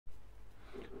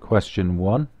Question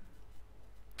 1.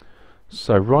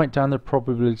 So write down the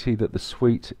probability that the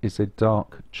sweet is a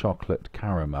dark chocolate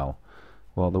caramel.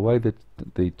 Well, the way that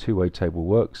the two-way table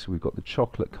works, we've got the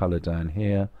chocolate colour down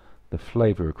here, the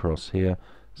flavour across here.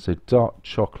 So dark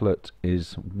chocolate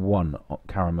is one,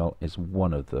 caramel is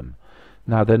one of them.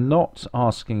 Now they're not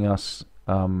asking us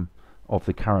of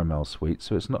the caramel sweet,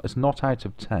 so it's not out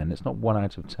of 10, it's not 1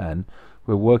 out of 10.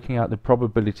 We're working out the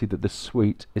probability that the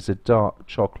sweet is a dark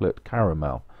chocolate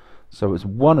caramel. So it's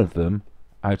one of them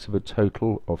out of a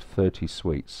total of 30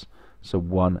 sweets. So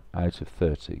 1 out of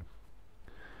 30.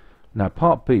 Now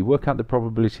part B, work out the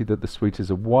probability that the sweet is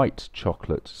a white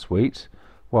chocolate sweet.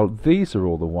 Well, these are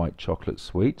all the white chocolate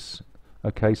sweets.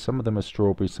 Okay, some of them are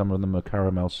strawberry, some of them are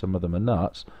caramel, some of them are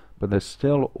nuts, but they're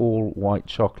still all white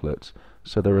chocolate.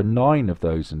 So there are 9 of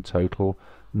those in total,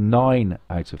 9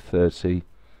 out of 30.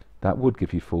 That would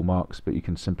give you full marks, but you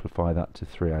can simplify that to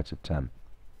 3 out of 10.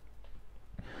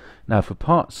 Now for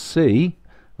part C,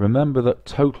 remember that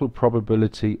total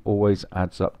probability always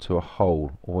adds up to a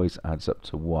whole, always adds up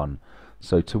to 1.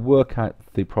 So to work out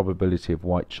the probability of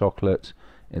white chocolate,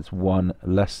 it's 1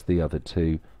 less the other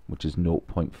 2, which is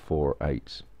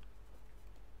 0.48.